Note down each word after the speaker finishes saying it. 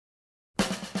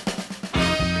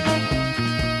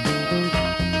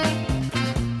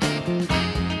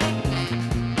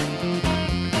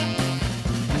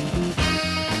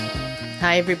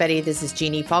Hi, everybody. This is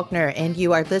Jeannie Faulkner, and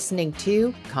you are listening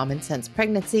to Common Sense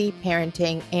Pregnancy,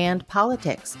 Parenting, and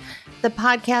Politics, the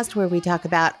podcast where we talk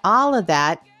about all of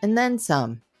that and then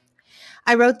some.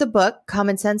 I wrote the book,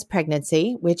 Common Sense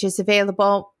Pregnancy, which is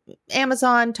available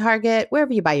Amazon, Target,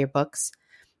 wherever you buy your books.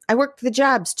 I worked the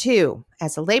jobs, too,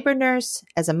 as a labor nurse,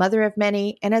 as a mother of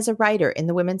many, and as a writer in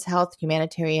the women's health,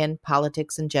 humanitarian,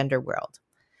 politics, and gender world.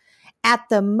 At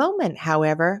the moment,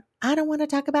 however, I don't want to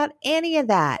talk about any of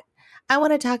that. I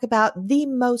want to talk about the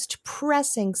most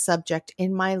pressing subject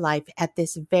in my life at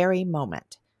this very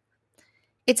moment.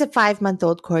 It's a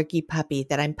 5-month-old corgi puppy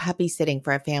that I'm puppy sitting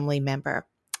for a family member.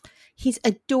 He's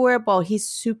adorable. He's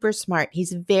super smart.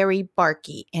 He's very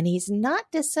barky, and he's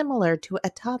not dissimilar to a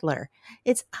toddler.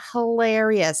 It's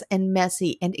hilarious and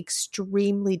messy and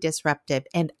extremely disruptive,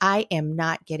 and I am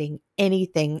not getting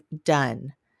anything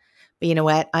done. But you know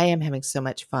what? I am having so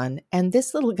much fun. And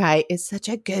this little guy is such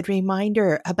a good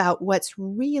reminder about what's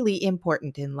really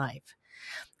important in life.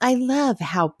 I love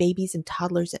how babies and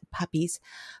toddlers and puppies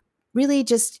really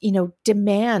just,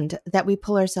 demand that we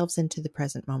pull ourselves into the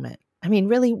present moment. I mean,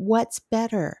 really, what's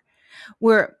better?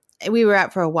 We were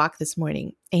out for a walk this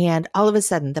morning, and all of a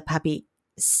sudden the puppy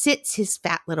sits his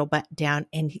fat little butt down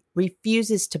and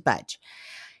refuses to budge.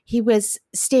 He was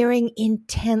staring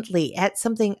intently at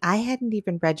something I hadn't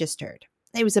even registered.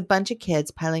 It was a bunch of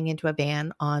kids piling into a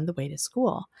van on the way to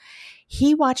school.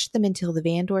 He watched them until the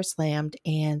van door slammed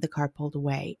and the car pulled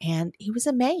away, and he was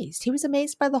amazed. He was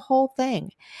amazed by the whole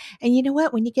thing. And you know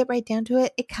what? When you get right down to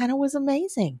it, it kind of was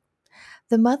amazing.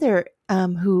 The mother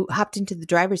who hopped into the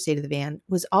driver's seat of the van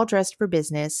was all dressed for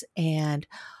business, and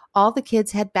all the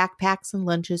kids had backpacks and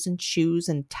lunches and shoes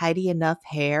and tidy enough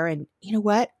hair. And you know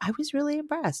what? I was really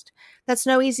impressed. That's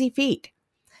no easy feat.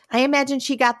 I imagine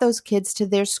she got those kids to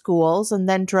their schools and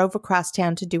then drove across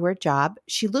town to do her job.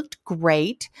 She looked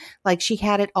great, like she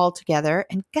had it all together.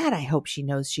 And God, I hope she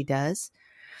knows she does.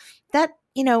 That,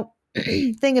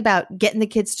 thing about getting the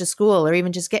kids to school or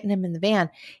even just getting them in the van,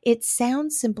 it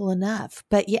sounds simple enough,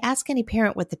 but you ask any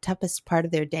parent what the toughest part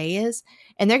of their day is,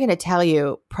 and they're going to tell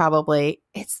you probably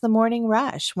it's the morning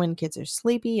rush when kids are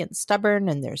sleepy and stubborn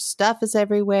and their stuff is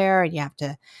everywhere and you have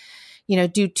to,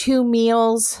 do 2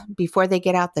 meals before they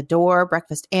get out the door.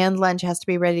 Breakfast and lunch has to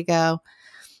be ready to go.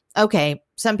 Okay,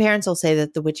 some parents will say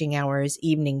that the witching hour is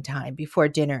evening time before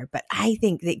dinner, but I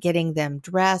think that getting them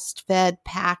dressed, fed,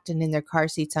 packed, and in their car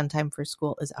seats on time for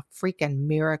school is a freaking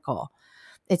miracle.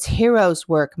 It's heroes'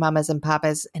 work, mamas and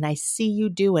papas, and I see you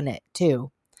doing it too.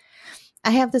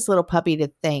 I have this little puppy to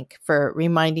thank for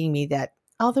reminding me that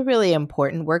all the really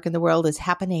important work in the world is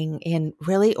happening in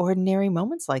really ordinary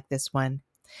moments like this one.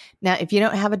 Now, if you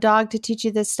don't have a dog to teach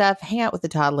you this stuff, hang out with the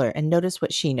toddler and notice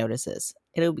what she notices.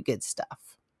 It'll be good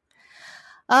stuff.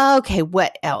 Okay,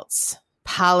 what else?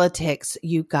 Politics,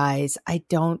 you guys. I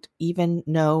don't even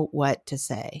know what to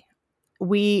say.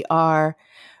 We are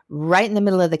right in the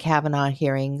middle of the Kavanaugh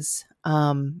hearings,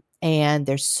 and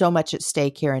there's so much at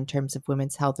stake here in terms of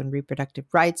women's health and reproductive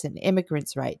rights and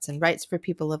immigrants' rights and rights for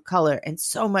people of color and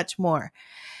so much more.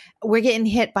 We're getting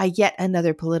hit by yet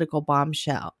another political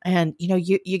bombshell. And,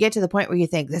 you get to the point where you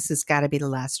think this has got to be the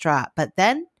last straw. But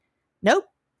then, nope,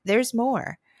 there's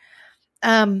more.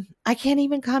 I can't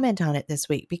even comment on it this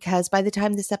week because by the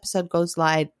time this episode goes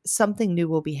live, something new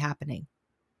will be happening.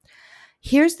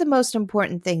 Here's the most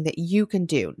important thing that you can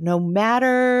do, no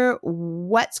matter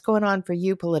what's going on for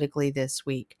you politically this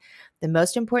week. The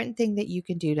most important thing that you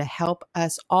can do to help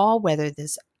us all weather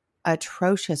this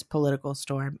atrocious political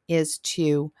storm is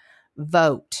to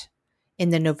vote in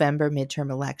the November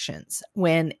midterm elections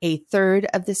when a third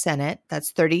of the Senate, that's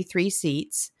 33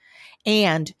 seats,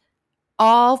 and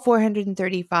all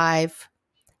 435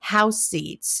 House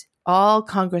seats, all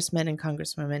congressmen and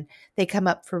congresswomen, they come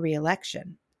up for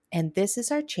re-election. And this is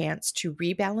our chance to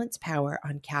rebalance power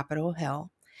on Capitol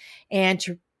Hill and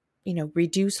to,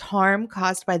 reduce harm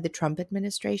caused by the Trump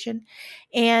administration.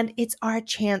 And it's our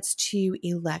chance to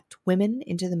elect women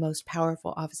into the most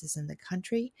powerful offices in the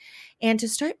country and to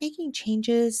start making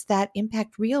changes that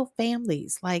impact real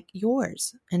families like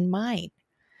yours and mine.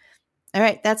 All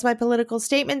right, that's my political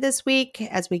statement this week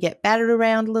as we get battered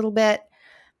around a little bit.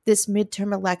 This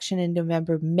midterm election in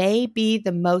November may be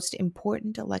the most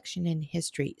important election in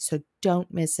history, so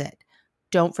don't miss it.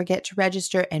 Don't forget to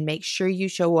register and make sure you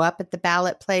show up at the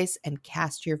ballot place and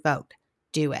cast your vote.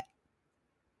 Do it.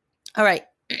 All right,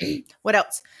 what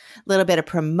else? A little bit of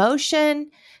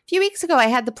promotion. A few weeks ago, I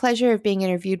had the pleasure of being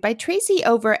interviewed by Tracy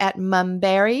over at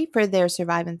Mumberry for their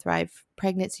Survive and Thrive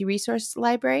Pregnancy Resource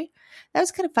Library. That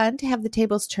was kind of fun to have the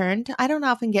tables turned. I don't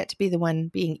often get to be the one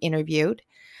being interviewed.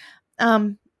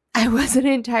 I wasn't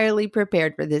entirely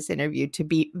prepared for this interview to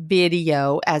be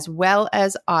video as well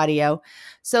as audio.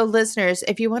 So, listeners,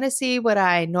 if you want to see what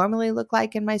I normally look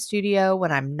like in my studio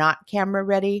when I'm not camera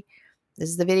ready, this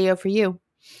is the video for you.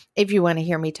 If you want to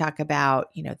hear me talk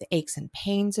about, the aches and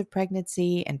pains of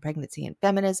pregnancy and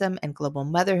feminism and global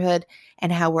motherhood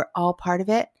and how we're all part of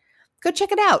it, go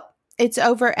check it out. It's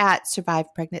over at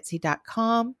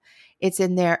survivepregnancy.com. It's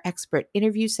in their expert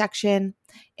interview section,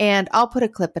 and I'll put a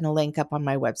clip and a link up on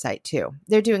my website too.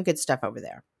 They're doing good stuff over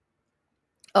there.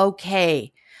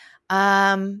 Okay.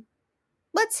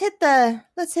 Let's hit the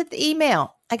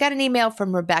email. I got an email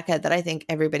from Rebecca that I think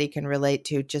everybody can relate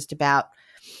to just about.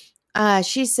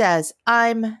 She says,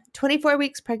 I'm 24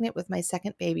 weeks pregnant with my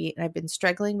second baby, and I've been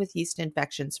struggling with yeast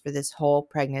infections for this whole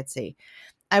pregnancy.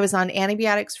 I was on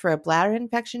antibiotics for a bladder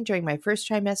infection during my first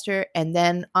trimester, and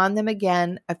then on them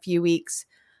again a few weeks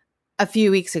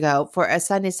ago for a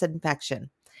sinus infection.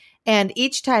 And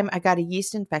each time I got a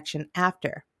yeast infection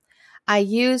after. I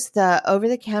use the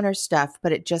over-the-counter stuff,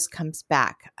 but it just comes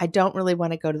back. I don't really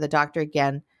want to go to the doctor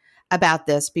again about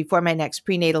this before my next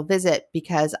prenatal visit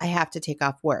because I have to take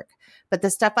off work. But the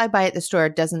stuff I buy at the store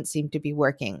doesn't seem to be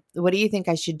working. What do you think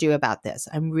I should do about this?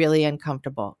 I'm really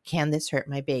uncomfortable. Can this hurt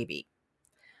my baby?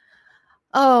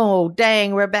 Oh,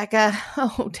 dang, Rebecca.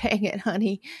 Oh, dang it,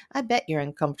 honey. I bet you're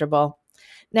uncomfortable.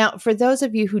 Now, for those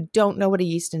of you who don't know what a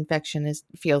yeast infection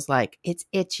feels like, it's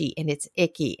itchy and it's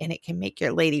icky and it can make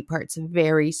your lady parts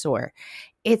very sore.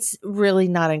 It's really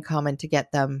not uncommon to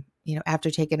get them, after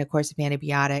taking a course of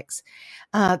antibiotics.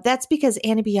 That's because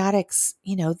antibiotics,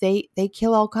 they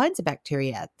kill all kinds of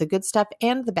bacteria, the good stuff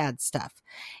and the bad stuff.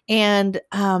 And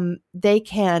they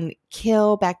can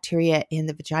kill bacteria in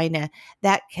the vagina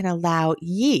that can allow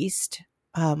yeast,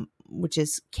 which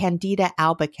is Candida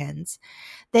albicans,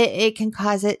 that it can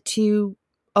cause it to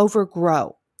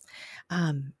overgrow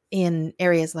in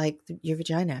areas like your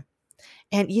vagina.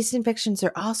 And yeast infections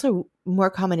are also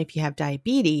more common if you have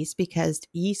diabetes because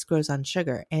yeast grows on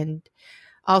sugar. And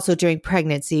also during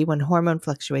pregnancy, when hormone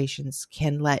fluctuations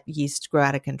can let yeast grow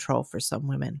out of control for some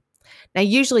women. Now,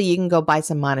 usually you can go buy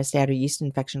some Monistat or yeast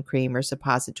infection cream or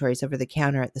suppositories over the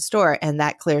counter at the store, and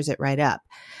that clears it right up.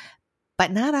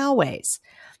 But not always,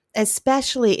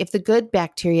 especially if the good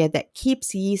bacteria that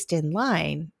keeps yeast in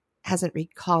line hasn't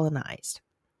recolonized.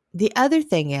 The other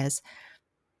thing is,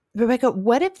 Rebecca,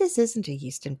 what if this isn't a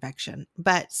yeast infection,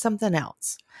 but something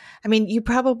else? I mean, you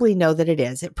probably know that it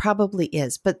is. It probably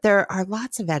is. But there are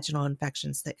lots of vaginal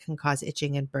infections that can cause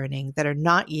itching and burning that are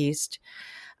not yeast,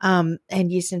 and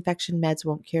yeast infection meds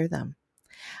won't cure them.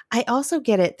 I also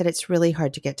get it that it's really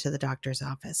hard to get to the doctor's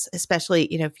office, especially,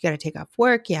 if you got to take off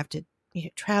work, you have to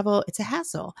travel. It's a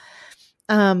hassle.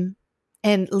 And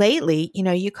lately,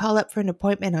 you call up for an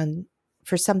appointment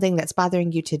for something that's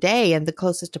bothering you today, and the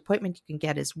closest appointment you can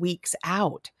get is weeks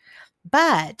out.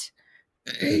 But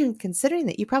considering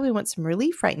that you probably want some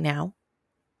relief right now,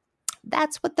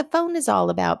 that's what the phone is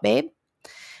all about, babe.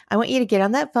 I want you to get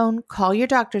on that phone, call your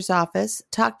doctor's office,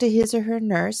 talk to his or her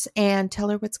nurse, and tell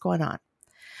her what's going on.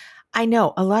 I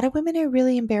know a lot of women are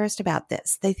really embarrassed about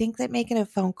this. They think that making a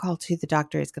phone call to the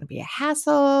doctor is going to be a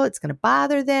hassle. It's going to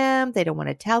bother them. They don't want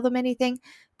to tell them anything.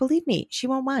 Believe me, she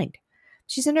won't mind.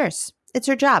 She's a nurse. It's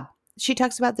her job. She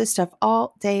talks about this stuff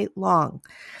all day long,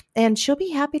 and she'll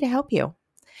be happy to help you.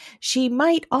 She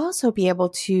might also be able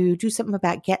to do something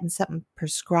about getting something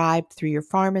prescribed through your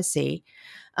pharmacy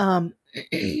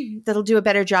that'll do a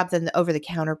better job than the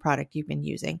over-the-counter product you've been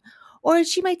using. Or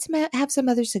she might have some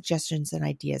other suggestions and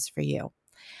ideas for you.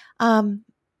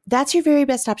 That's your very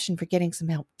best option for getting some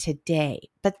help today.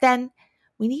 But then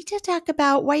we need to talk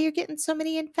about why you're getting so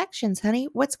many infections, honey.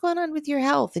 What's going on with your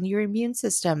health and your immune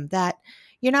system that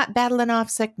you're not battling off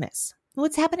sickness?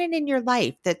 What's happening in your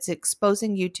life that's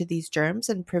exposing you to these germs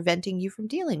and preventing you from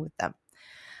dealing with them?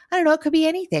 I don't know. It could be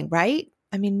anything, right?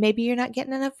 I mean, maybe you're not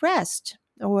getting enough rest,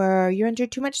 or you're under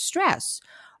too much stress,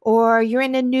 or you're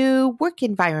in a new work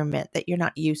environment that you're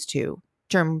not used to,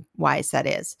 germ-wise that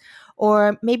is.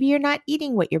 Or maybe you're not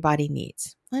eating what your body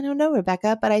needs. I don't know,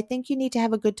 Rebecca, but I think you need to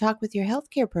have a good talk with your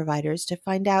healthcare providers to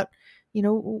find out,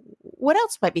 what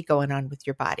else might be going on with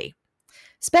your body,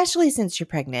 especially since you're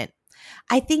pregnant.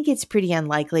 I think it's pretty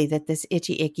unlikely that this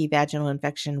itchy, icky vaginal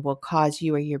infection will cause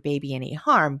you or your baby any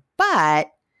harm,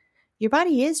 but your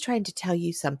body is trying to tell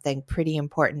you something pretty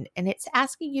important, and it's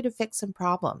asking you to fix some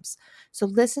problems. So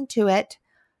listen to it,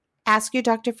 ask your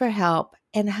doctor for help,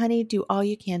 and honey, do all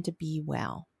you can to be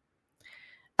well.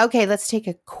 Okay, let's take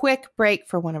a quick break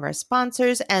for one of our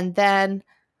sponsors, and then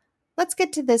let's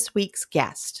get to this week's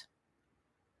guest.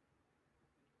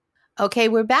 Okay,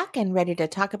 we're back and ready to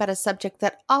talk about a subject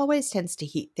that always tends to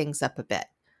heat things up a bit: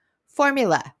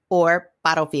 formula or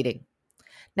bottle feeding.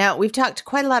 Now, we've talked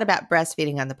quite a lot about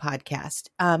breastfeeding on the podcast,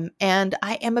 and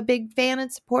I am a big fan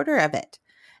and supporter of it.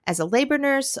 As a labor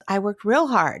nurse, I worked real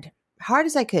hard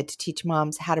as I could to teach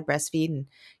moms how to breastfeed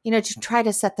and, to try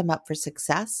to set them up for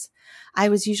success. I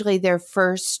was usually their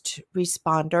first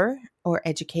responder or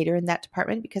educator in that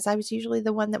department because I was usually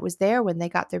the one that was there when they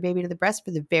got their baby to the breast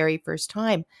for the very first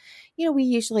time. We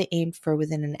usually aimed for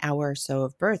within an hour or so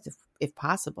of birth, if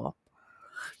possible.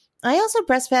 I also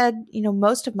breastfed,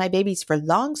 most of my babies for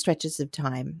long stretches of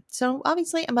time. So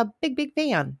obviously I'm a big, big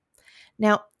fan.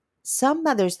 Now, some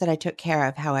mothers that I took care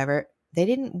of, however, they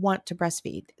didn't want to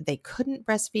breastfeed. They couldn't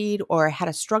breastfeed or had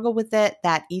a struggle with it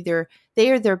that either they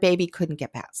or their baby couldn't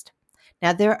get past.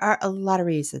 Now, there are a lot of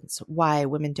reasons why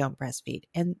women don't breastfeed,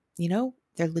 and,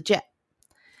 they're legit.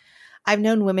 I've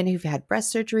known women who've had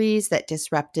breast surgeries that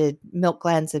disrupted milk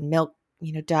glands and milk,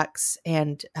 ducts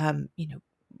and,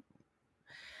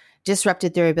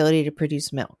 disrupted their ability to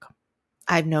produce milk.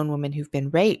 I've known women who've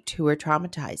been raped who were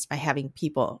traumatized by having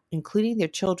people, including their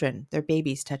children, their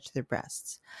babies, touch their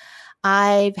breasts.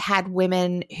 I've had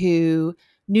women who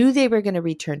knew they were going to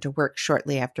return to work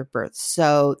shortly after birth,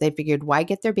 so they figured why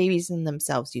get their babies and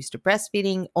themselves used to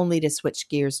breastfeeding only to switch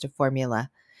gears to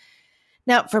formula.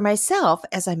 Now, for myself,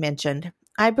 as I mentioned,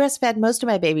 I breastfed most of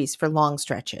my babies for long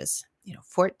stretches,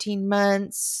 14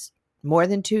 months, more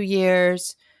than 2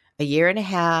 years, a year and a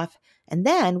half, and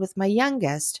then with my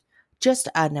youngest, just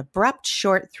an abrupt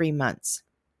short 3 months.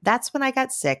 That's when I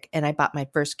got sick and I bought my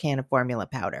first can of formula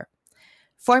powder.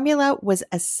 Formula was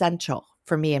essential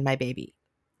for me and my baby,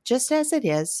 just as it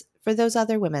is for those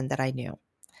other women that I knew.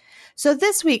 So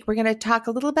this week, we're going to talk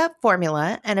a little about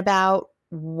formula and about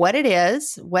what it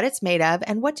is, what it's made of,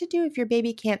 and what to do if your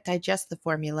baby can't digest the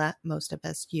formula most of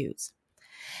us use.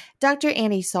 Dr.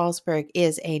 Annie Salzberg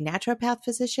is a naturopath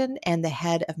physician and the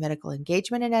head of medical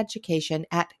engagement and education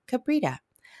at Kabrita.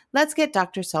 Let's get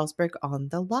Dr. Salzberg on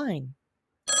the line.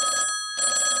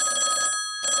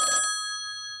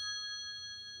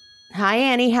 Hi,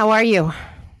 Annie. How are you?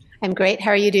 I'm great.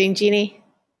 How are you doing, Jeannie?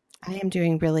 I am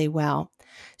doing really well.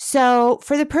 So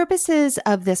for the purposes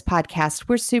of this podcast,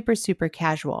 we're super, super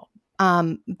casual.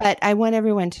 But I want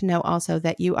everyone to know also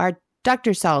that you are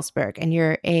Dr. Salzberg and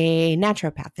you're a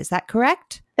naturopath. Is that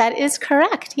correct? That is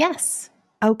correct. Yes.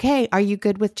 Okay. Are you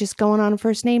good with just going on a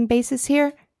first name basis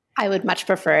here? I would much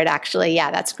prefer it, actually.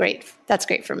 Yeah, that's great. That's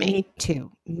great for me.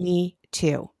 Me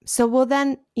too. So, well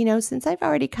then, since I've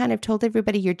already kind of told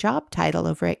everybody your job title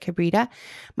over at Kabrita,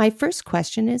 my first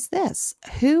question is this: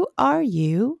 who are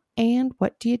you and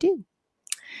what do you do?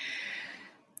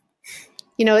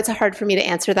 It's hard for me to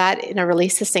answer that in a really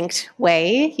succinct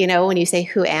way. When you say,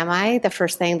 who am I? The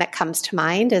first thing that comes to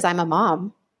mind is I'm a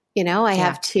mom. I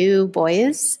have 2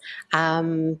 boys.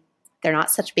 They're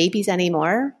not such babies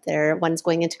anymore. One's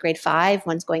going into grade 5,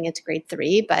 one's going into grade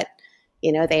 3, but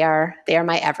they are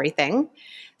my everything.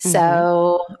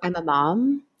 So I'm a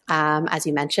mom. As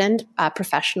you mentioned,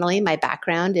 professionally, my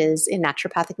background is in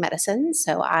naturopathic medicine.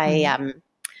 So I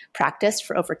practiced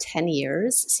for over 10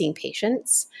 years seeing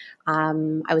patients.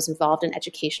 I was involved in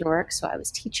education work. So I was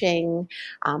teaching.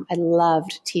 I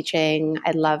loved teaching.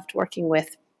 I loved working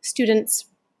with students.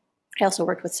 I also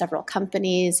worked with several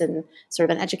companies in sort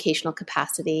of an educational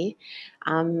capacity.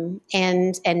 And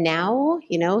now,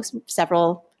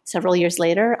 several years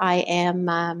later, I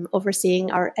am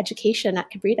overseeing our education at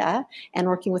Kabrita and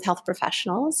working with health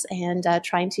professionals and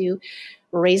trying to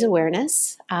raise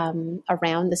awareness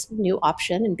around this new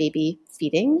option in baby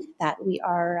feeding that we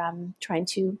are trying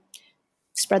to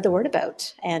spread the word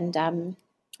about. And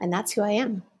that's who I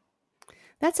am.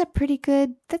 That's a pretty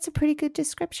good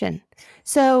description.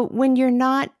 So when you're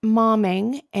not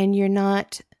momming and you're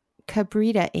not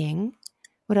Kabrita-ing,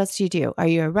 what else do you do? Are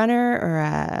you a runner or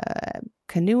a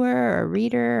canoeer or a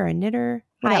reader or a knitter?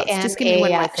 What else? Just give me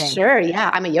one more thing. Sure. Yeah.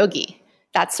 I'm a yogi.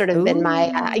 That's sort of been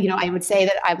my, I would say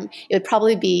that it would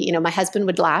probably be, my husband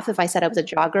would laugh if I said I was a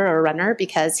jogger or a runner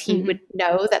because he would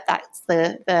know that that's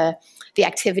the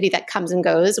activity that comes and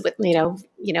goes with,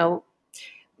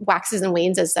 waxes and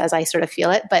wanes as I sort of feel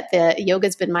it. But the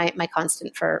yoga's been my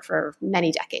constant for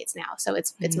many decades now. So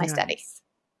it's my steady.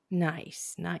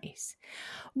 Nice.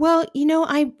 Well,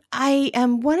 I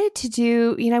wanted to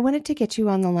do, I wanted to get you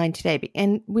on the line today,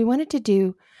 and we wanted to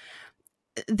do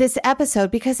this episode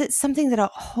because it's something that a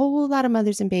whole lot of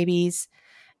mothers and babies,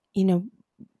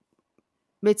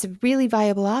 it's a really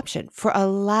viable option for a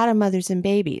lot of mothers and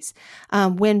babies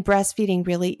when breastfeeding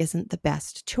really isn't the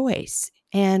best choice.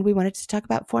 And we wanted to talk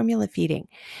about formula feeding.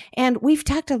 And we've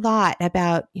talked a lot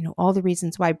about, all the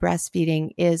reasons why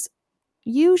breastfeeding is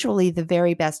usually the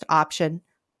very best option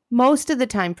most of the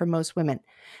time for most women,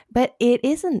 but it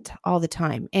isn't all the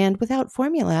time. And without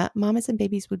formula, mamas and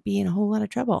babies would be in a whole lot of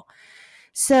trouble.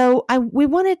 So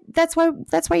that's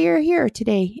why you're here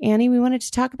today, Annie. We wanted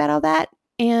to talk about all that.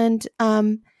 And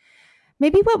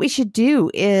maybe what we should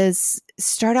do is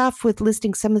start off with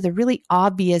listing some of the really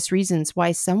obvious reasons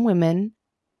why some women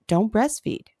don't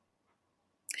breastfeed.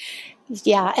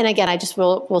 Yeah. And again, I just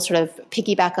will sort of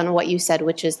piggyback on what you said,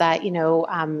 which is that,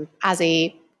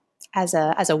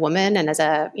 as a woman and as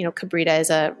a, Kabrita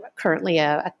is currently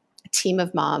a team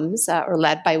of moms or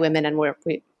led by women, and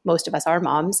most of us are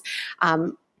moms.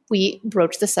 We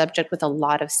broach the subject with a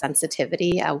lot of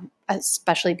sensitivity,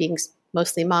 especially being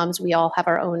mostly moms. We all have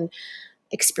our own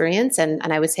experience. And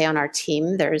I would say on our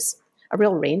team, there's a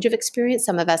real range of experience.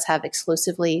 Some of us have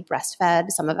exclusively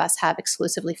breastfed. Some of us have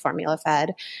exclusively formula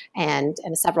fed. And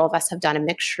several of us have done a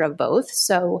mixture of both.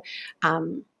 So,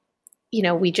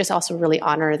 we just also really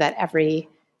honor that every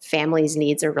family's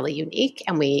needs are really unique.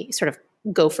 And we sort of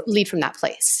lead from that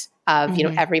place of,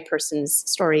 every person's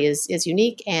story is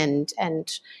unique. And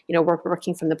we're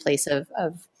working from the place of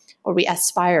or we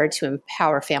aspire to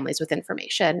empower families with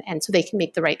information. And so they can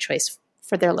make the right choice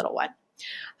for their little one.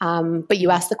 But you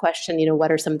asked the question,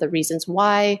 what are some of the reasons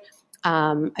why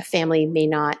a family may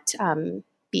not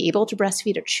be able to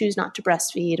breastfeed or choose not to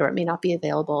breastfeed, or it may not be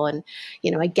available. And,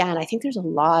 again, I think there's a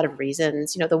lot of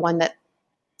reasons. The one that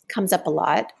comes up a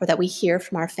lot, or that we hear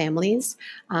from our families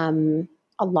a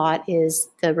lot, is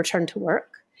the return to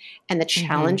work and the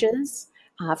challenges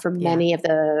for many of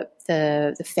the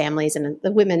families and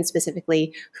the women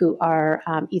specifically who are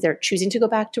either choosing to go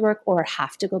back to work or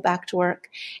have to go back to work,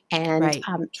 and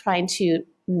trying to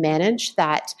manage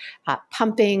that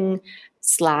pumping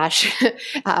 /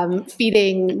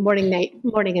 feeding,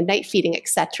 morning and night feeding, et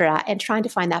cetera, and trying to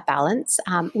find that balance.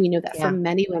 We know that for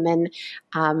many women,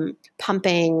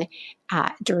 pumping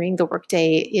during the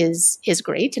workday is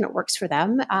great and it works for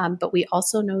them. But we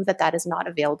also know that is not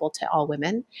available to all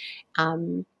women.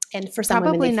 And for some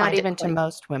probably women, not even to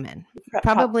most women.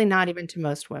 Probably not even to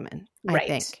most women. I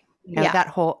think. That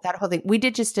whole thing. We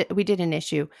did an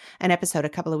episode a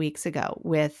couple of weeks ago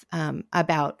with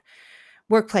about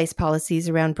workplace policies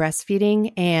around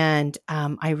breastfeeding. And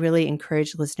I really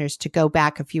encourage listeners to go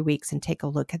back a few weeks and take a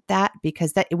look at that,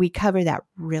 because we cover that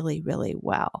really, really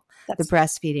well. The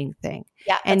breastfeeding thing.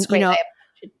 Yeah. That's great.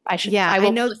 I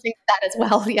will listen to that as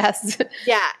well. Yes.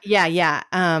 Yeah.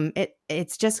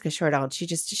 It's Jessica Shortall.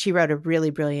 She wrote a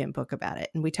really brilliant book about it,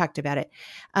 and we talked about it.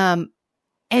 And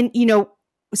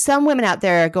some women out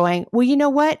there are going, well, you know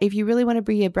what? If you really want to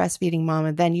be a breastfeeding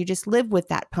mama, then you just live with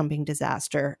that pumping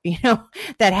disaster,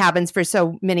 that happens for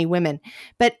so many women.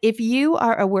 But if you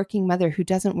are a working mother who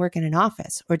doesn't work in an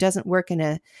office or doesn't work in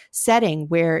a setting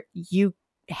where you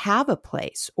have a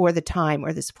place or the time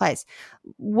or the supplies,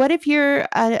 what if you're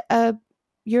a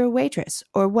waitress?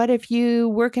 Or what if you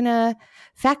work in a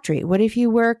factory? What if you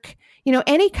work,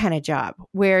 any kind of job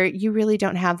where you really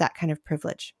don't have that kind of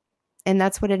privilege? And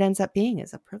that's what it ends up being,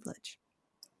 is a privilege.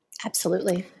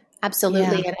 Absolutely. Yeah.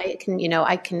 And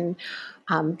I can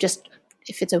just,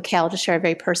 if it's okay, I'll just share a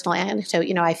very personal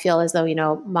anecdote. I feel as though,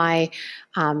 my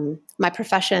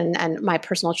profession and my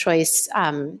personal choice,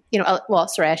 I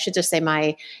should just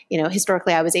say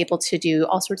historically I was able to do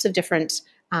all sorts of different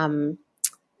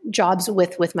jobs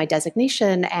with my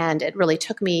designation. And it really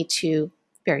took me to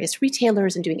various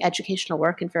retailers and doing educational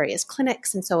work in various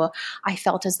clinics. And so I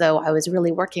felt as though I was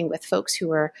really working with folks who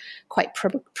were quite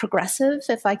progressive,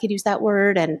 if I could use that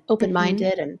word, and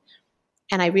open-minded. And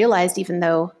I realized, even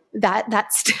though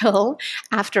that still,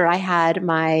 after I had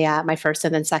my first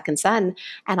and then second son,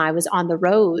 and I was on the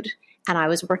road and I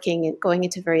was working and going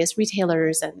into various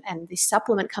retailers and these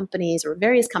supplement companies or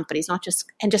various companies,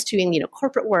 just doing,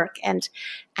 corporate work and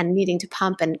needing to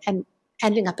pump and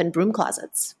ending up in broom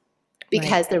closets,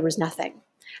 because there was nothing.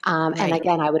 And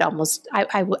again, I would almost,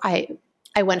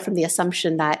 I went from the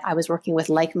assumption that I was working with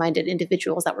like-minded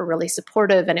individuals that were really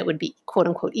supportive and it would be quote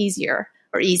unquote easier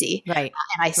or easy. Right.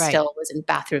 And I still was in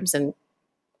bathrooms and,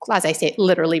 as I say,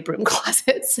 literally broom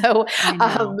closets. So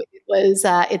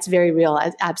it's very real.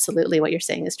 Absolutely. What you're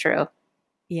saying is true.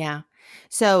 Yeah.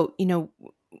 So,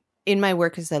 in my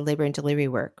work as a labor and delivery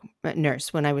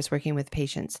nurse, when I was working with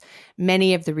patients,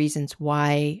 many of the reasons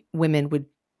why women would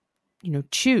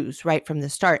choose right from the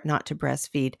start not to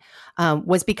breastfeed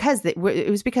was because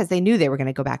they knew they were going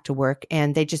to go back to work,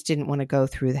 and they just didn't want to go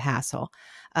through the hassle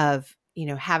of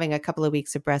having a couple of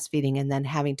weeks of breastfeeding and then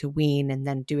having to wean and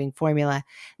then doing formula.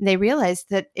 And they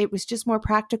realized that it was just more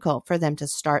practical for them to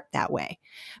start that way.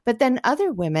 But then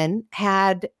other women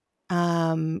had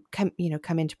come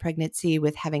into pregnancy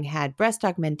with having had breast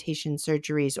augmentation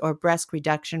surgeries or breast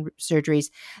reduction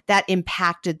surgeries that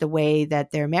impacted the way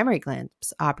that their mammary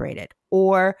glands operated.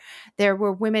 Or there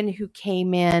were women who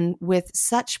came in with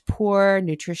such poor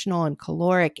nutritional and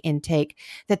caloric intake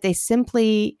that they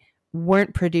simply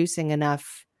weren't producing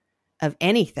enough of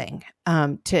anything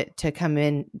to come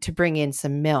in to bring in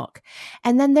some milk.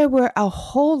 And then there were a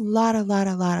whole lot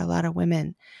of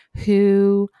women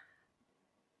who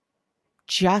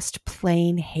just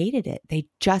plain hated it. They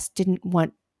just didn't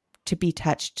want to be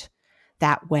touched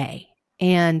that way.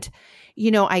 And,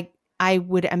 I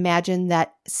would imagine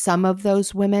that some of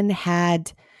those women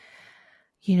had,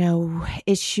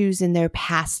 issues in their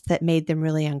past that made them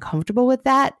really uncomfortable with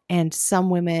that. And some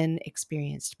women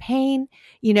experienced pain,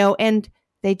 and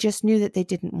they just knew that they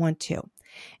didn't want to.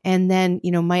 And then,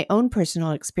 my own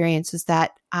personal experience was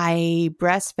that I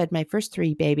breastfed my first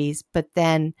 3 babies, but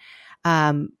then,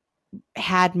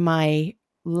 had my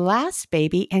last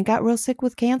baby and got real sick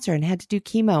with cancer and had to do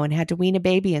chemo and had to wean a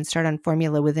baby and start on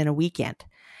formula within a weekend.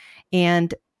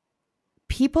 And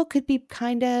people could be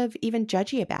kind of even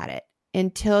judgy about it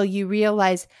until you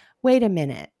realize, wait a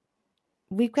minute,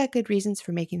 we've got good reasons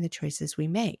for making the choices we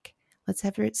make. Let's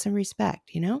have some respect,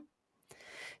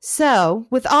 So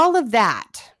with all of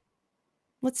that,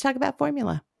 let's talk about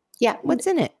formula. Yeah. What's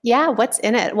in it? Yeah. What's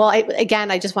in it? Well,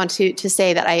 I just want to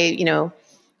say that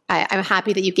I'm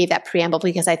happy that you gave that preamble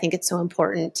because I think it's so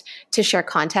important to share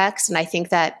context. And I think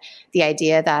that the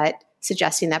idea that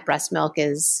suggesting that breast milk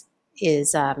is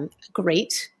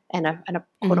great and a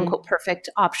quote unquote perfect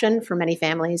option for many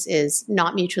families is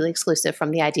not mutually exclusive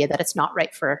from the idea that it's not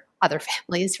right for other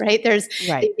families, right?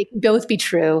 They can both be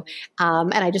true.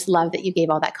 And I just love that you gave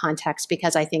all that context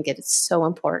because I think it's so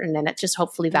important and it just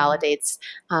hopefully validates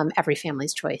every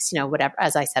family's choice, whatever,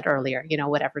 as I said earlier,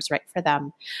 whatever's right for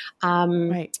them.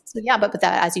 Right. So yeah, but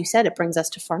that, as you said, it brings us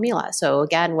to formula. So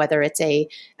again, whether it's a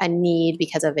need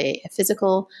because of a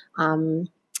physical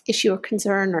issue or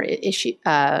concern or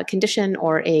condition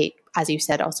or as you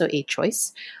said, also a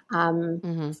choice.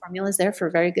 Formula is there for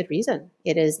a very good reason.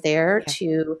 It is there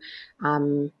to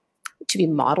be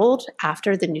modeled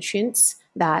after the nutrients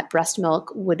that breast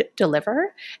milk would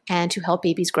deliver and to help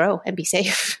babies grow and be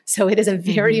safe. So it is a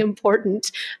very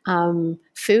important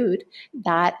food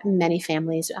that many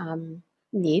families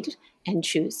need and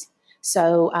choose.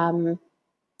 So,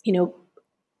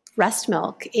 breast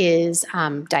milk is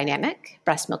dynamic.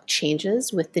 Breast milk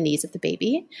changes with the needs of the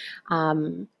baby.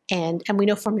 And we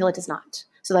know formula does not.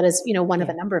 So that is, one of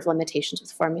a number of limitations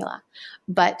with formula.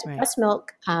 But breast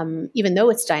milk, even though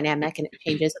it's dynamic and it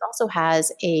changes, it also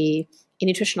has a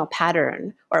nutritional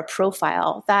pattern or a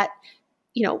profile that,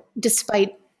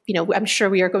 despite, I'm sure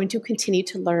we are going to continue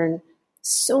to learn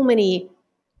so many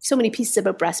pieces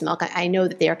about breast milk. I know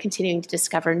that they are continuing to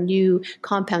discover new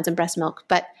compounds in breast milk.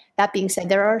 But that being said,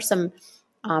 there are some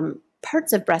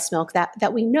parts of breast milk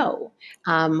that we know.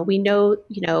 We know,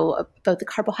 about the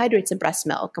carbohydrates in breast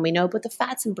milk, and we know about the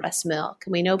fats in breast milk,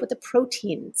 and we know about the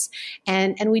proteins,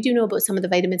 and we do know about some of the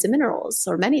vitamins and minerals,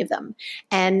 or many of them.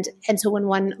 And so when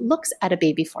one looks at a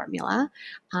baby formula,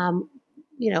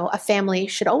 a family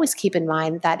should always keep in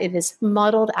mind that it is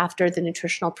modeled after the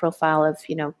nutritional profile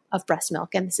of breast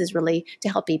milk. And this is really to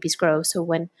help babies grow. So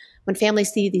when families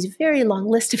see these very long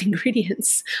list of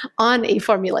ingredients on a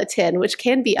formula tin, which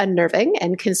can be unnerving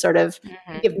and can sort of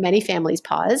give many families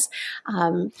pause,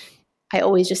 I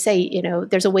always just say,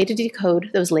 there's a way to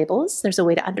decode those labels. There's a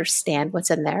way to understand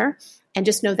what's in there. And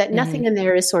just know that nothing in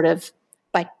there is sort of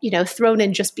thrown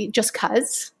in just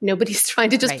cause. Nobody's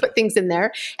trying to just put things in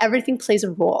there. Everything plays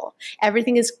a role.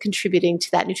 Everything is contributing to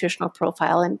that nutritional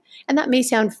profile. And that may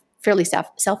sound fairly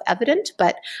self-evident,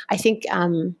 but I think,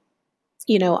 a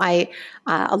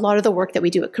lot of the work that we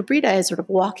do at Kabrita is sort of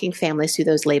walking families through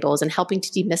those labels and helping to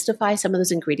demystify some of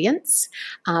those ingredients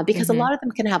because a lot of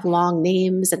them can have long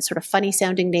names and sort of funny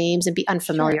sounding names and be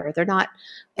unfamiliar. Sure. They're not.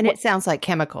 And it sounds like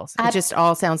chemicals. It just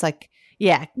all sounds like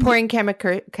pouring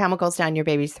chemicals down your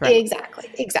baby's throat.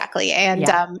 Exactly. And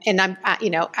I'm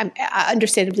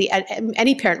understandably,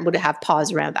 any parent would have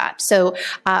pause around that. So,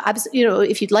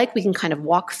 if you'd like, we can kind of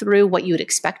walk through what you would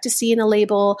expect to see in a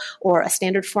label or a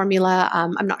standard formula.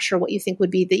 I'm not sure what you think would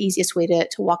be the easiest way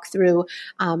to walk through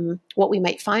what we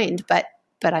might find, but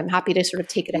I'm happy to sort of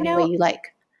take it any way you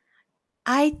like.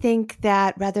 I think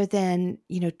that rather than,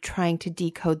 trying to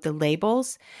decode the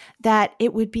labels, that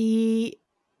it would be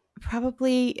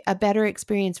probably a better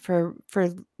experience for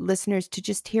listeners to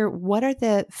just hear what are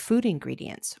the food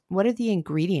ingredients? What are the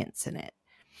ingredients in it?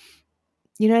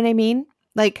 You know what I mean?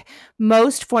 Like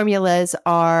most formulas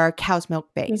are cow's milk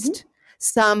based.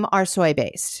 Some are soy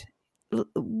based.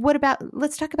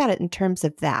 let's talk about it in terms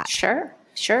of that. Sure.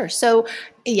 So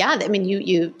yeah, I mean,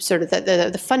 you sort of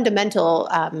the fundamental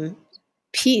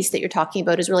piece that you're talking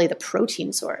about is really the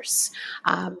protein source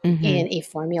in a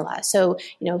formula. So,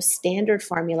 standard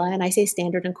formula, and I say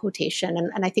standard in quotation,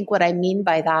 and I think what I mean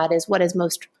by that is what is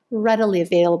most readily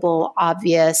available,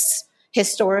 obvious,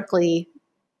 historically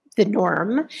the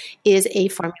norm is a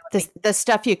formula. The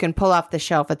stuff you can pull off the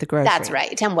shelf at the grocery. That's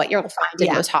right. And what you'll find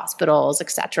in most hospitals, et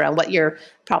cetera, and what you're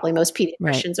probably most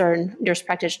pediatricians or nurse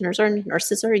practitioners or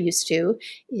nurses are used to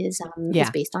is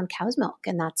based on cow's milk.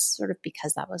 And that's sort of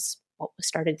because that was what was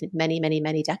started many, many,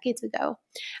 many decades ago.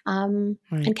 And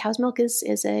cow's milk is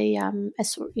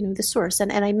the source.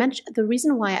 And I mentioned the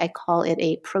reason why I call it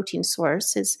a protein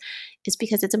source is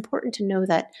because it's important to know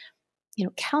that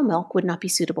cow milk would not be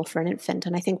suitable for an infant.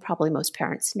 And I think probably most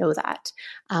parents know that.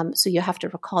 So you have to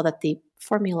recall that the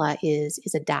formula is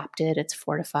adapted, it's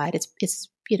fortified, it's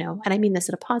and I mean this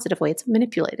in a positive way, it's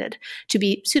manipulated to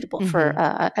be suitable for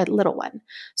a little one.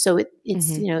 So it's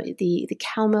the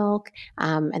cow milk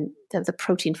and the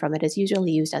protein from it is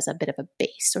usually used as a bit of a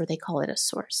base, or they call it a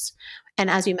source. And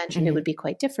as you mentioned, it would be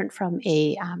quite different from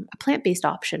a plant-based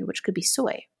option, which could be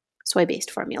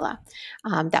soy-based formula.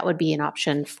 That would be an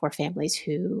option for families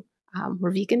who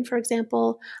were vegan, for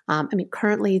example.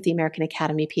 Currently the American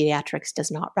Academy of Pediatrics does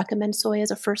not recommend soy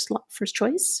as a first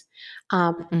choice.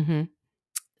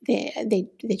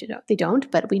 They don't,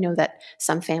 but we know that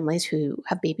some families who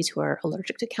have babies who are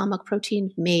allergic to cow milk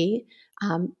protein may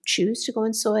choose to go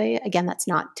in soy. Again, that's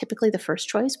not typically the first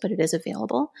choice, but it is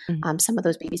available. Some of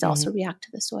those babies also react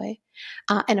to the soy.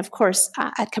 And of course,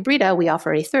 at Kabrita, we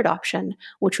offer a third option,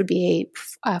 which would be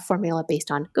a formula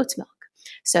based on goat's milk.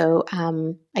 So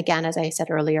again, as I said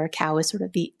earlier, cow is sort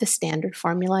of the standard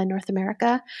formula in North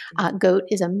America. Goat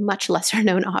is a much lesser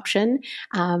known option,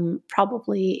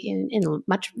 probably in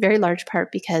very large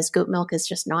part because goat milk is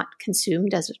just not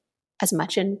consumed as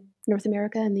much in North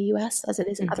America and the US as it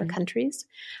is in other countries.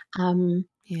 And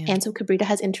so Kabrita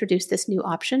has introduced this new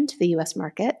option to the US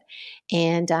market.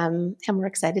 And we're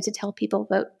excited to tell people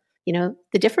about,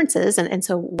 the differences and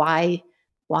so why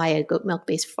a goat milk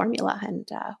based formula. And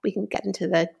we can get into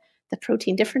the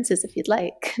protein differences if you'd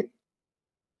like.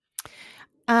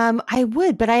 I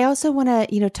would, but I also want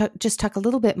to, just talk a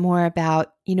little bit more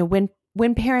about,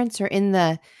 when parents are in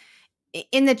the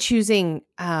choosing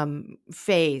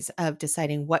phase of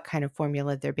deciding what kind of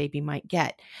formula their baby might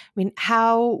get.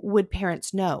 How would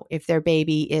parents know if their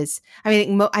baby is?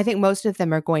 I think most of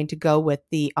them are going to go with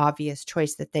the obvious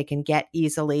choice that they can get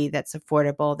easily, that's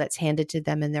affordable, that's handed to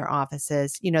them in their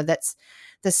offices. That's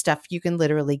the stuff you can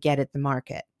literally get at the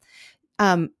market.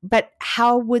 But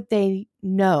how would they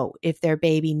know if their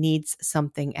baby needs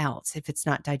something else, if it's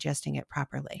not digesting it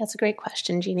properly? That's a great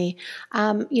question, Jeannie.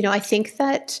 I think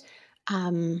that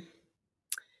I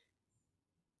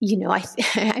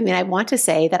want to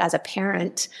say that as a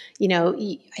parent,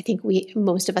 I think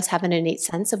most of us have an innate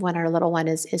sense of when our little one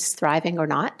is thriving or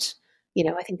not.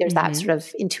 I think there's that sort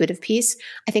of intuitive piece.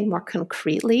 I think more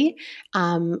concretely,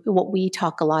 what we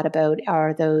talk a lot about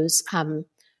are those,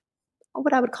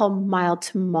 what I would call mild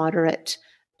to moderate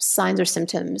signs or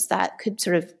symptoms that could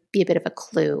sort of be a bit of a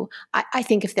clue. I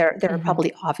think if there are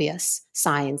probably obvious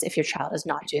signs if your child is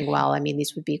not doing well.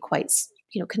 These would be quite,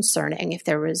 concerning if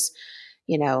there was,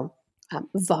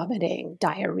 vomiting,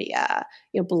 diarrhea,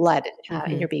 blood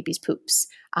in your baby's poops,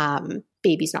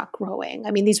 baby's not growing.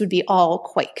 These would be all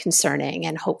quite concerning,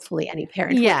 and hopefully any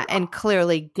parent. Yeah, and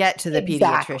clearly get to the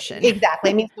pediatrician.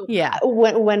 Exactly.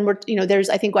 When we're,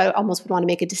 I think I almost would want to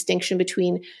make a distinction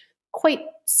between quite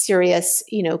serious,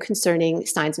 concerning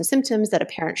signs and symptoms that a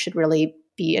parent should really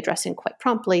be addressing quite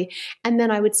promptly. And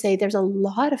then I would say there's a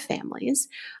lot of families,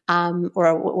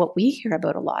 or what we hear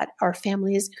about a lot, are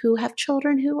families who have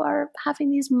children who are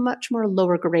having these much more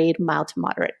lower grade, mild to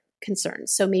moderate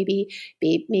concerns. So maybe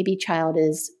child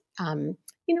is,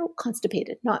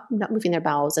 constipated, not moving their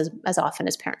bowels as often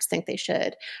as parents think they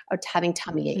should, or having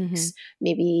tummy aches,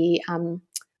 maybe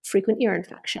frequent ear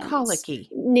infections, colicky,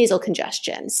 nasal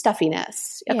congestion,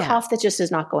 stuffiness, a cough that just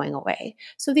is not going away.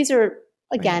 So these are,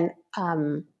 again,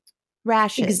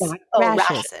 rashes.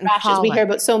 Rashes. We hear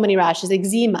about so many rashes,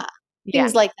 eczema,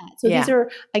 things like that. So these are,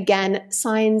 again,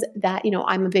 signs that,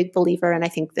 I'm a big believer, and I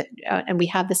think that, and we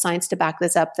have the science to back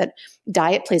this up, that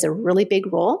diet plays a really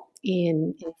big role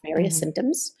in various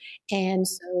symptoms. And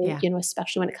so,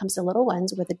 especially when it comes to little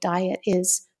ones where the diet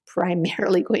is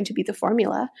primarily going to be the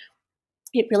formula,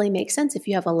 it really makes sense if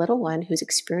you have a little one who's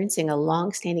experiencing a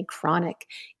long-standing chronic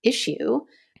issue.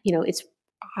 It's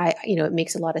it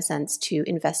makes a lot of sense to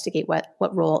investigate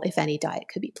what role, if any, diet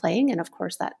could be playing. And of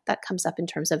course, that comes up in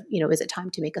terms of, is it time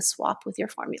to make a swap with your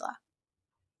formula?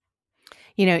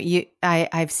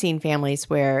 I've seen families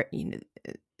where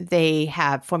they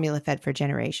have formula fed for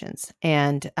generations,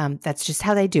 and that's just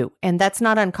how they do, and that's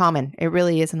not uncommon. It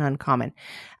really isn't uncommon.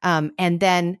 And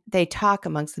then they talk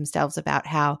amongst themselves about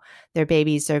how their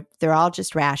babies they're all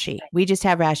just rashy. We just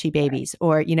have rashy babies,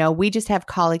 or we just have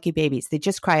colicky babies. They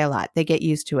just cry a lot. They get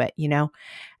used to it,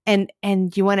 And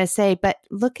you want to say, but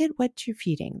look at what you're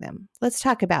feeding them. Let's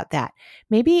talk about that.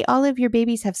 Maybe all of your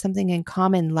babies have something in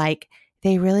common, like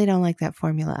they really don't like that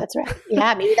formula. That's right.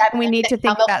 Yeah, maybe that we need to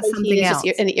think about something else.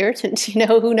 An irritant,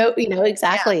 who know,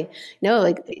 exactly.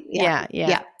 Yeah.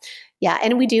 No, yeah.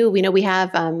 And we do, we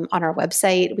have on our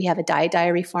website, we have a diet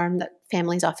diary form that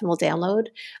families often will download.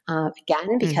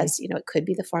 Again, because it could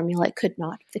be the formula, it could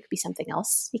not. It could be something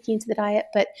else speaking to the diet.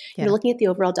 But looking at the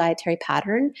overall dietary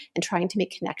pattern and trying to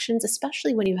make connections,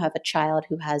 especially when you have a child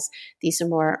who has these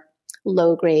more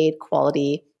low grade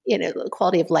quality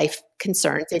of life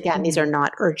concerns. Again, these are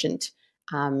not urgent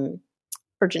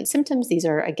symptoms. These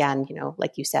are, again,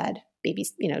 like you said,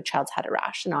 babies, child's had a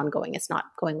rash and ongoing, it's not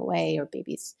going away, or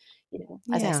babies,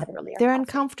 as I said earlier, they're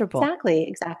uncomfortable.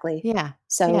 Exactly. Yeah.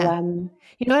 So,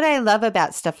 what I love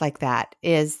about stuff like that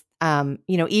is,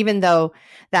 even though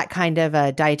that kind of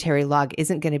a dietary log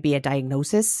isn't going to be a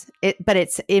diagnosis, but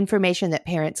it's information that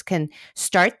parents can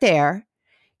start there.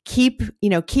 Keep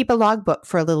a logbook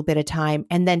for a little bit of time,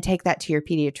 and then take that to your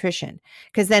pediatrician,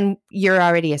 because then you're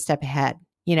already a step ahead.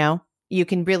 You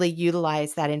can really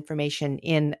utilize that information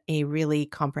in a really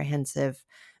comprehensive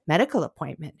medical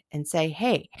appointment and say,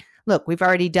 hey, look, we've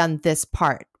already done this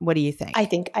part. What do you think? I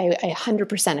think I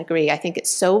 100% agree. I think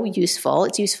it's so useful.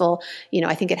 It's useful.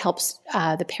 I think it helps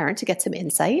the parent to get some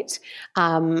insight.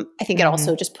 I think it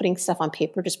also, just putting stuff on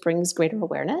paper just brings greater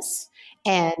awareness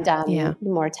and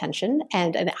more attention.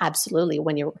 And absolutely,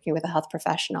 when you're working with a health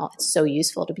professional, it's so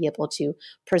useful to be able to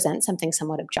present something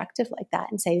somewhat objective like that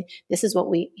and say, this is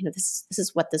what this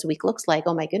is what this week looks like.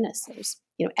 Oh my goodness, there's,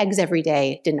 eggs every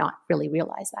day. Did not really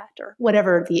realize that, or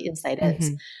whatever the insight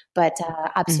is. But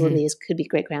absolutely, it could be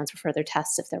great grounds for further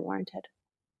tests if they're warranted.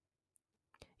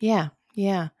 Yeah.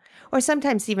 Yeah. Or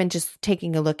sometimes even just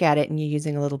taking a look at it and you're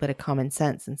using a little bit of common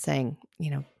sense and saying,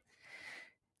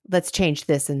 let's change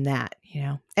this and that,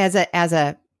 as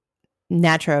a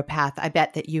naturopath, I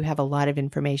bet that you have a lot of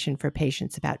information for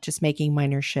patients about just making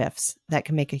minor shifts that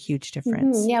can make a huge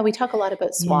difference. Yeah. We talk a lot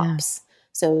about swaps.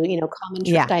 So, common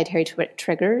dietary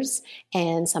triggers,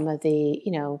 and some of the,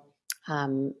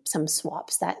 some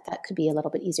swaps that could be a little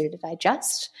bit easier to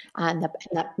digest and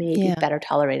that may be better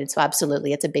tolerated. So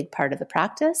absolutely, it's a big part of the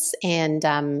practice. And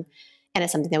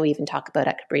it's something that we even talk about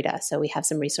at Kabrita. So we have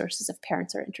some resources if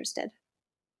parents are interested.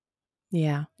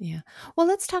 Yeah. Yeah. Well,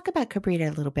 let's talk about Kabrita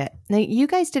a little bit. Now, you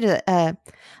guys did a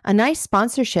nice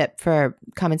sponsorship for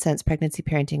Common Sense Pregnancy,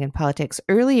 Parenting, and Politics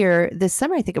earlier this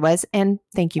summer, I think it was. And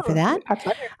thank you for that. Our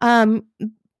pleasure.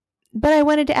 But I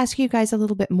wanted to ask you guys a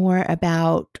little bit more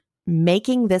about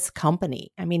making this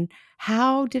company. I mean,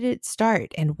 how did it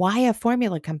start, and why a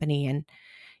formula company? And,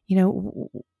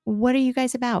 what are you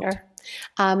guys about?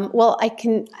 Sure. Well, I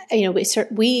can,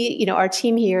 we, our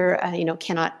team here,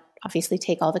 cannot obviously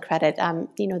take all the credit.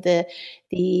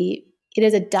 It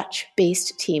is a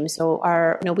Dutch-based team. So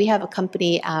we have a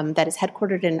company that is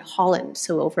headquartered in Holland,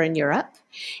 so over in Europe.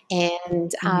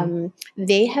 And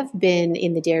they have been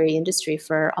in the dairy industry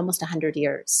for almost 100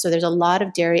 years. So there's a lot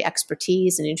of dairy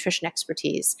expertise and nutrition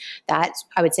expertise that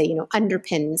I would say,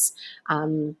 underpins,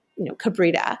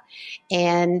 Kabrita.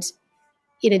 And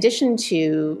in addition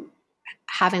to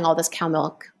having all this cow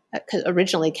milk,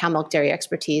 originally cow milk dairy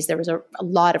expertise, there was a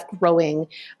lot of growing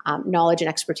knowledge and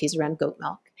expertise around goat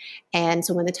milk. And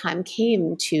so when the time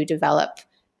came to develop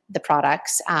the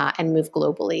products and move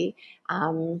globally,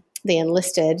 they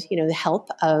enlisted, the help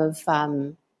of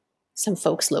some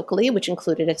folks locally, which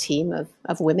included a team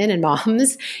of women and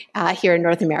moms here in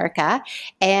North America.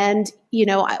 And,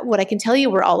 what I can tell you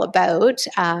we're all about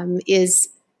is,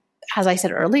 as I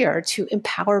said earlier, to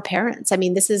empower parents. I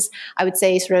mean, this is, I would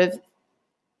say, sort of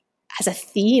as a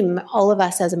theme, all of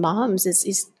us as moms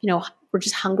is we're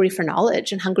just hungry for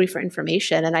knowledge and hungry for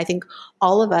information. And I think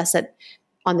all of us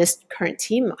on this current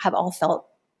team have all felt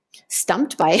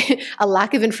stumped by a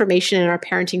lack of information in our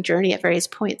parenting journey at various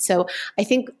points. So I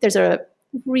think there's a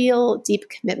real deep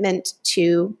commitment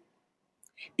to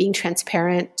being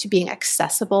transparent, to being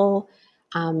accessible,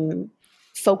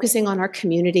 focusing on our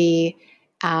community.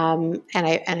 And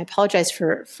I apologize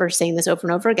for saying this over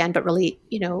and over again, but really,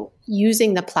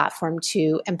 using the platform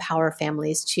to empower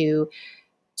families to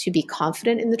to be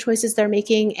confident in the choices they're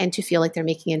making and to feel like they're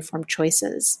making informed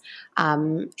choices.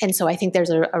 And so I think there's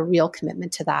a real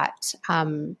commitment to that.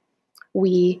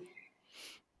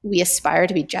 We aspire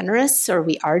to be generous, or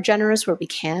we are generous where we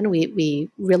can. We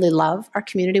really love our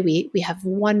community. We have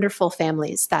wonderful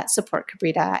families that support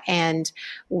Kabrita, and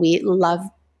we love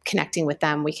connecting with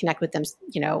them. We connect with them,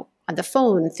 on the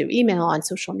phone, through email, on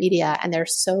social media, and they're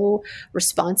so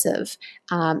responsive.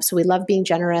 So we love being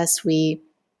generous. We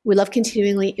love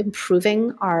continually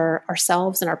improving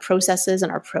ourselves and our processes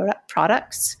and our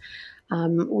products.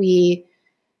 We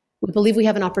believe we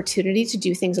have an opportunity to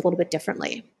do things a little bit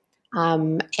differently.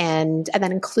 And that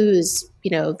includes,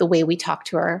 the way we talk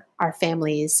to our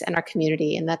families and our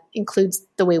community. And that includes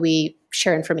the way we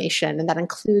share information. And that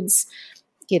includes,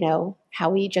 how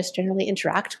we just generally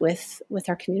interact with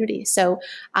our community. So,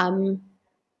 I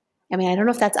don't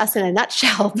know if that's us in a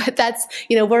nutshell, but that's,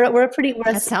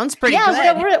 that sounds pretty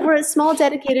good. We're a small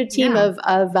dedicated team of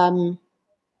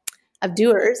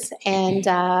doers, and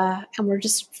we're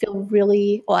just feel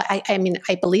really, well,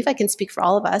 I believe I can speak for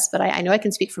all of us, but I know I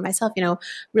can speak for myself,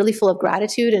 really full of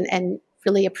gratitude and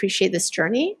really appreciate this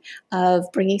journey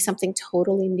of bringing something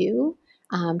totally new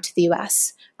to the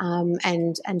US,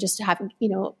 and just to have,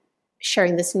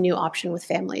 sharing this new option with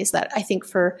families that I think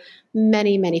for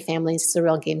many, many families is a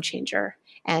real game changer.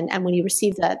 And when you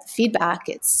receive that feedback,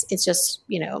 it's just,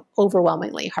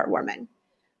 overwhelmingly heartwarming.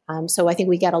 So I think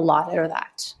we get a lot out of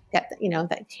that,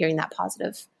 hearing that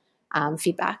positive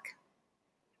feedback.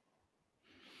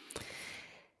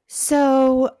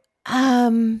 So,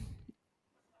 I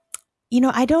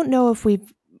don't know if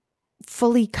we've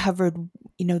fully covered,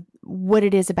 what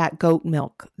it is about goat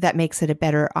milk that makes it a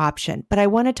better option, but I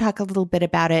want to talk a little bit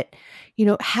about it,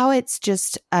 how it's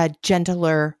just a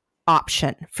gentler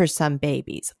option for some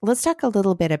babies. Let's talk a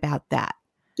little bit about that.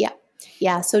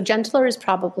 Yeah. So gentler is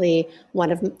probably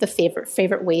one of the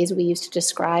favorite ways we use to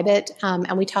describe it.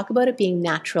 And we talk about it being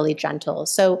naturally gentle.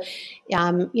 So,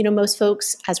 most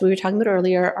folks, as we were talking about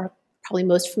earlier, are probably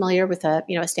most familiar with a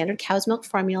standard cow's milk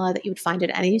formula that you would find at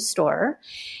any store.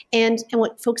 And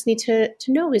what folks need to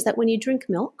know is that when you drink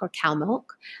milk or cow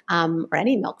milk, or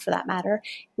any milk for that matter,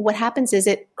 what happens is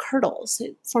it curdles.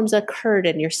 It forms a curd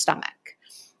in your stomach.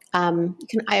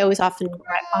 I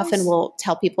often will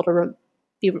tell people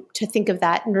to think of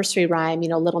that nursery rhyme,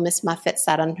 Little Miss Muffet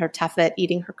sat on her tuffet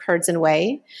eating her curds and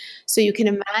whey. So you can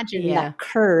imagine that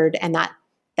curd and that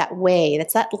whey,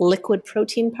 that's that liquid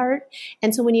protein part.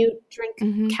 And so when you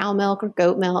drink cow milk or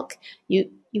goat milk, you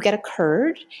get a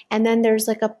curd, and then there's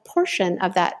like a portion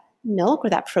of that milk or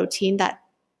that protein, that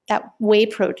whey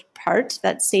part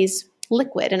that stays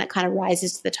liquid, and it kind of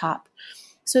rises to the top.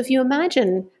 So if you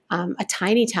imagine a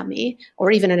tiny tummy,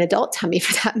 or even an adult tummy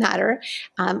for that matter,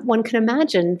 one can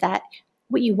imagine that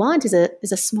what you want is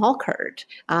a small curd.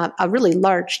 A really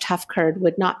large, tough curd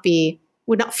would not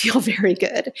feel very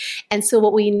good. And so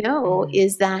what we know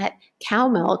is that cow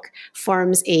milk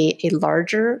forms a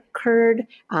larger curd,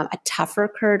 a tougher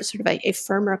curd, sort of a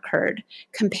firmer curd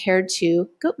compared to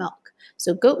goat milk.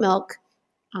 So goat milk,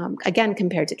 again,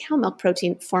 compared to cow milk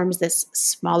protein, forms this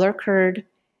smaller curd.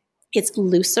 It's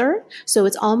looser, so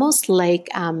it's almost like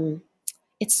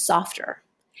it's softer.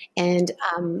 And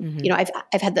I've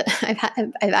had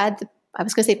I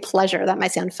was going to say pleasure. That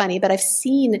might sound funny, but I've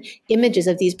seen images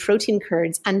of these protein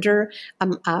curds under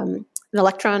an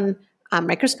electron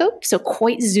microscope, so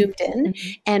quite zoomed in.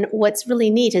 And what's really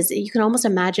neat is you can almost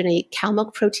imagine a cow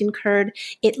milk protein curd.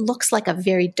 It looks like a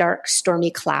very dark, stormy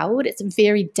cloud. It's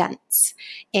very dense.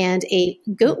 And a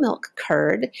goat milk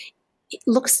curd, it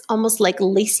looks almost like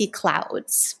lacy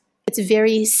clouds. It's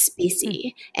very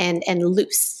spacey and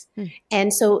loose.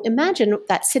 And so imagine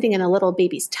that sitting in a little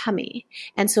baby's tummy.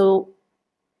 And so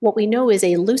what we know is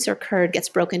a looser curd gets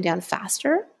broken down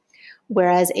faster,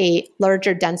 whereas a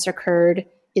larger, denser curd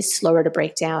is slower to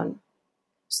break down.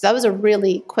 So that was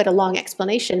quite a long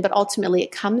explanation, but ultimately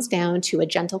it comes down to a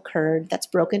gentle curd that's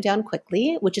broken down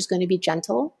quickly, which is going to be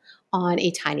gentle on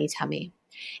a tiny tummy.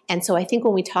 And so I think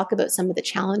when we talk about some of the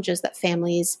challenges that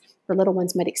families or little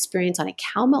ones might experience on a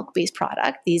cow milk-based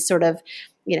product, these sort of,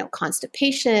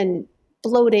 constipation,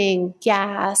 bloating,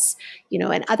 gas,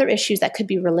 and other issues that could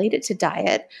be related to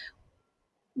diet,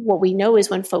 what we know is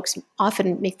when folks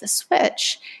often make the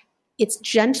switch, it's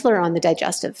gentler on the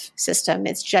digestive system.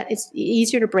 It's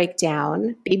easier to break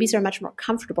down. Babies are much more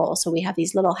comfortable, so we have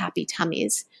these little happy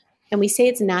tummies. And we say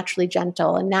it's naturally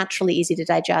gentle and naturally easy to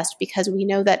digest because we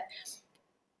know that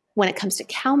when it comes to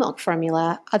cow milk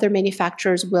formula, other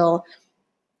manufacturers will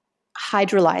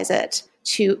hydrolyze it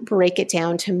to break it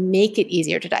down to make it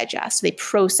easier to digest. So they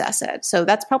process it. So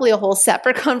that's probably a whole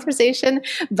separate conversation.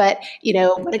 But,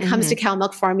 when it comes to cow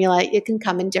milk formula, it can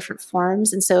come in different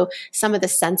forms. And so some of the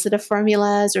sensitive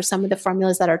formulas or some of the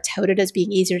formulas that are touted as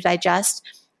being easier to digest,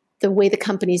 the way the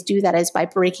companies do that is by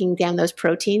breaking down those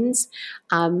proteins.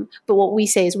 But what we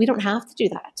say is we don't have to do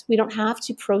that. We don't have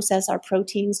to process our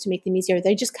proteins to make them easier.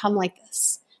 They just come like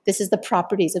this. This is the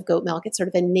properties of goat milk. It's sort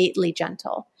of innately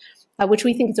gentle, which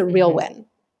we think is a real win.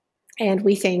 And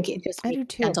we think it just I do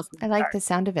too. I like the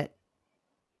sound of it.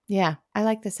 Yeah, I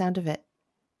like the sound of it.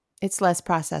 It's less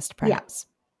processed, perhaps.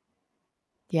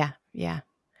 Yeah.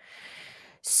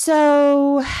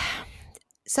 So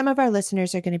some of our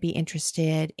listeners are going to be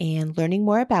interested in learning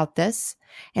more about this,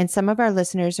 and some of our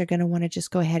listeners are going to want to just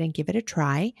go ahead and give it a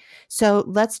try. So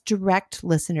let's direct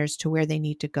listeners to where they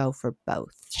need to go for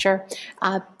both. Sure.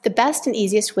 The best and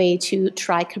easiest way to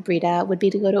try Kabrita would be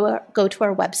to go to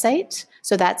our website.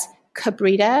 So that's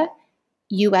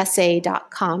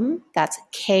KabritaUSA.com. That's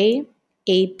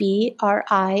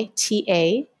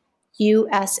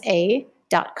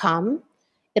KabritaUSA.com.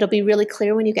 It'll be really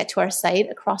clear when you get to our site.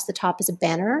 Across the top is a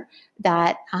banner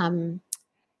that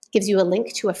gives you a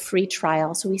link to a free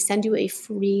trial. So we send you a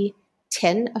free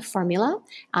tin of formula.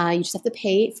 You just have to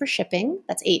pay for shipping.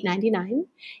 That's $8.99.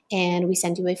 And we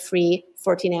send you a free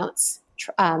 14-ounce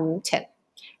tin.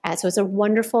 So it's a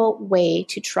wonderful way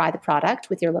to try the product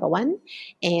with your little one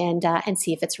and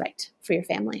see if it's right for your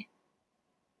family.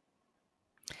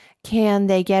 Can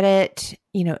they get it,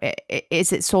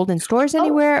 is it sold in stores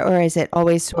anywhere or is it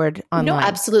always stored online? No,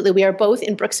 absolutely. We are both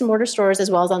in bricks and mortar stores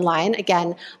as well as online.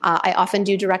 Again, I often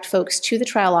do direct folks to the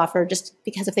trial offer just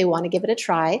because if they want to give it a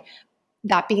try.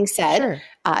 That being said, sure.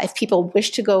 If people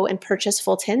wish to go and purchase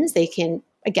full tins, they can,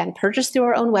 again, purchase through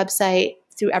our own website,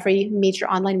 through every major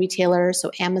online retailer.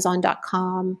 So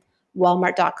Amazon.com,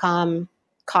 Walmart.com,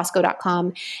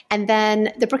 Costco.com. And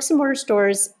then the bricks and mortar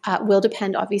stores will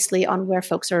depend obviously on where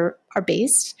folks are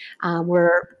based.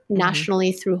 We're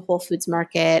nationally through Whole Foods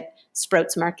Market,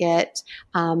 Sprouts Market.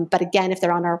 But again, if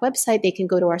they're on our website, they can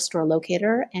go to our store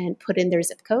locator and put in their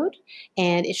zip code,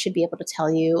 and it should be able to tell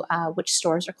you which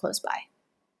stores are close by.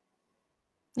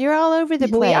 You're all over the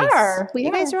place. We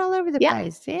you guys are all over the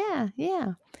place.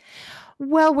 Yeah.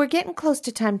 Well, we're getting close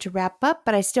to time to wrap up,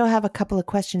 but I still have a couple of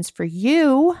questions for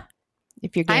you.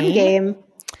 If you're game. I'm game.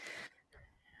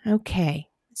 Okay.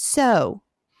 So,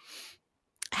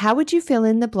 how would you fill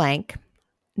in the blank?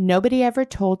 Nobody ever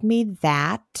told me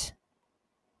that.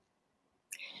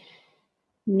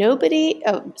 Nobody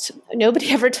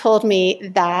ever told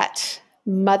me that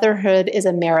motherhood is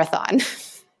a marathon.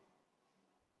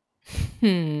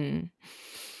 You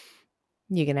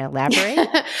gonna elaborate?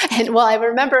 And I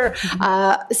remember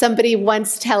somebody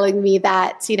once telling me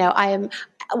that, I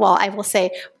will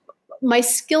say my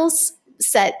skills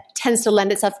set tends to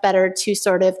lend itself better to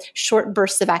sort of short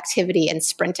bursts of activity and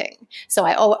sprinting. So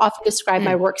I often describe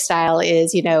my work style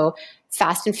is,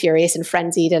 fast and furious and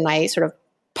frenzied, and I sort of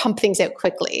pump things out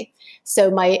quickly. So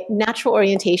my natural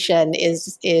orientation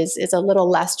is a little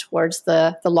less towards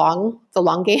the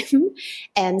long game.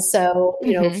 And so,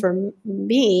 for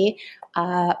me,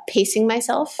 pacing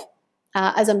myself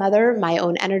as a mother, my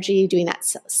own energy, doing that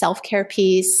self-care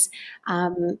piece,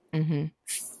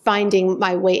 finding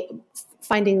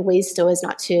ways so as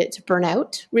not to burn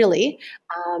out, really,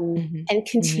 and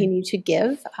continue to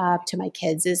give to my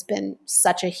kids has been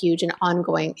such a huge and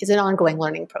ongoing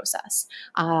learning process.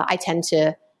 I tend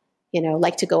to,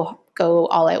 like to go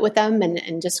all out with them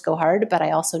and just go hard, but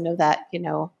I also know that,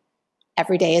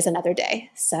 every day is another day.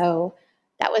 So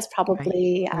that was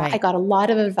probably, I got a lot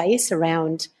of advice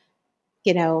around,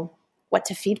 what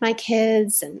to feed my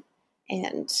kids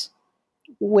and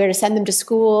where to send them to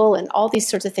school and all these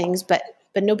sorts of things. But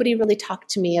nobody really talked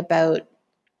to me about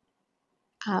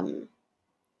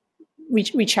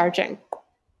recharging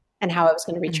and how I was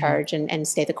going to recharge and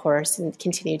stay the course and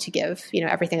continue to give,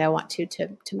 everything I want to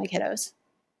my kiddos.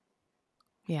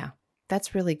 Yeah,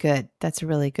 that's really good. That's a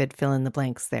really good fill in the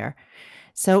blanks there.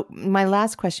 So my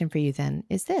last question for you then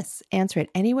is this. Answer it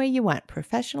any way you want,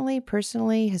 professionally,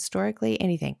 personally, historically,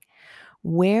 anything.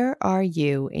 Where are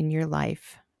you in your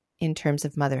life in terms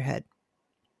of motherhood?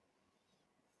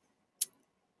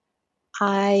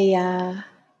 In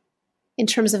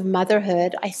terms of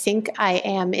motherhood, I think I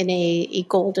am in a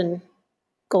golden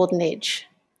age.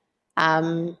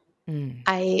 I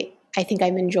think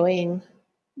I'm enjoying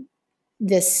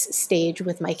this stage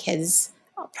with my kids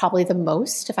probably the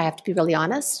most, if I have to be really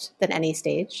honest, than any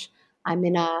stage. I'm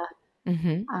in I'm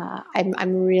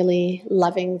really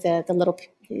loving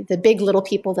the big little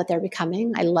people that they're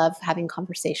becoming. I love having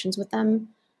conversations with them.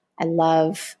 I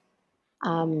love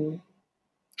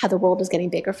how the world is getting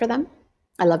bigger for them.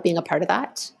 I love being a part of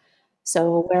that.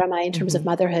 So where am I in terms of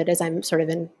motherhood, as I'm sort of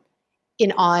in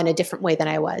awe in a different way than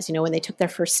I was, when they took their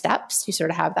first steps, you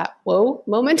sort of have that whoa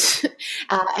moment.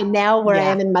 And now where I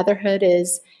am in motherhood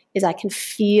is I can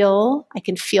feel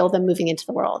them moving into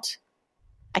the world.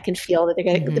 I can feel that they're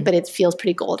going, but it feels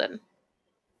pretty golden.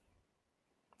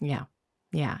 Yeah.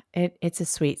 Yeah. It's a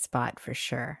sweet spot for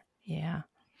sure. Yeah.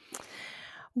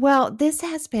 Well, this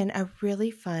has been a really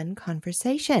fun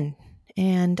conversation,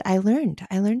 and I learned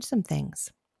some things.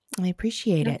 I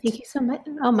appreciate it. Thank you so much.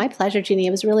 Oh, my pleasure, Jeannie.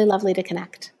 It was really lovely to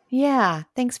connect. Yeah.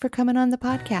 Thanks for coming on the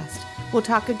podcast. We'll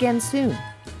talk again soon.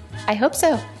 I hope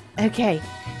so. Okay.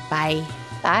 Bye.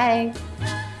 Bye.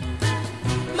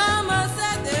 Mama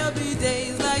said there'll be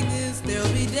days like this.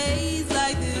 There'll be days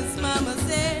like this. Mama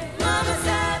said, Mama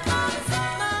said, Mama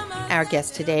said, Mama. Our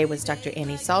guest today was Dr.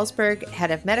 Annie Salzberg,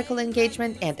 Head of Medical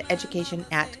Engagement and Education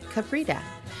at Kabrita.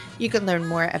 You can learn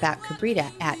more about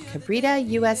Kabrita at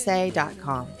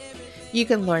kabritausa.com. You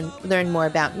can learn more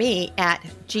about me at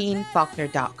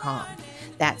jeannefaulkner.com.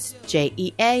 That's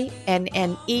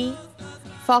JEANNE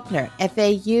Faulkner,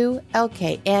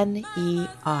 FAULKNER.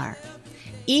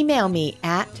 Email me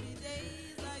at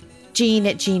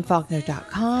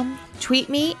jeanne@jeannefaulkner.com. Tweet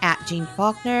me at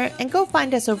jeannefaulkner, and go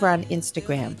find us over on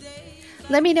Instagram.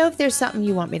 Let me know if there's something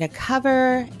you want me to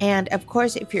cover. And of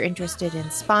course, if you're interested in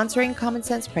sponsoring Common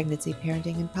Sense Pregnancy,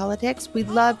 Parenting, and Politics, we'd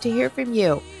love to hear from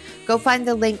you. Go find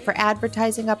the link for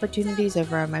advertising opportunities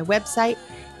over on my website,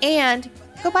 and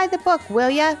go buy the book, will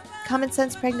ya? Common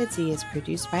Sense Pregnancy is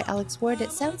produced by Alex Ward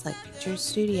at Sounds Like Pictures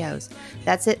Studios.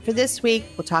 That's it for this week.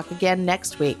 We'll talk again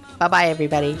next week. Bye-bye,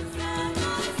 everybody.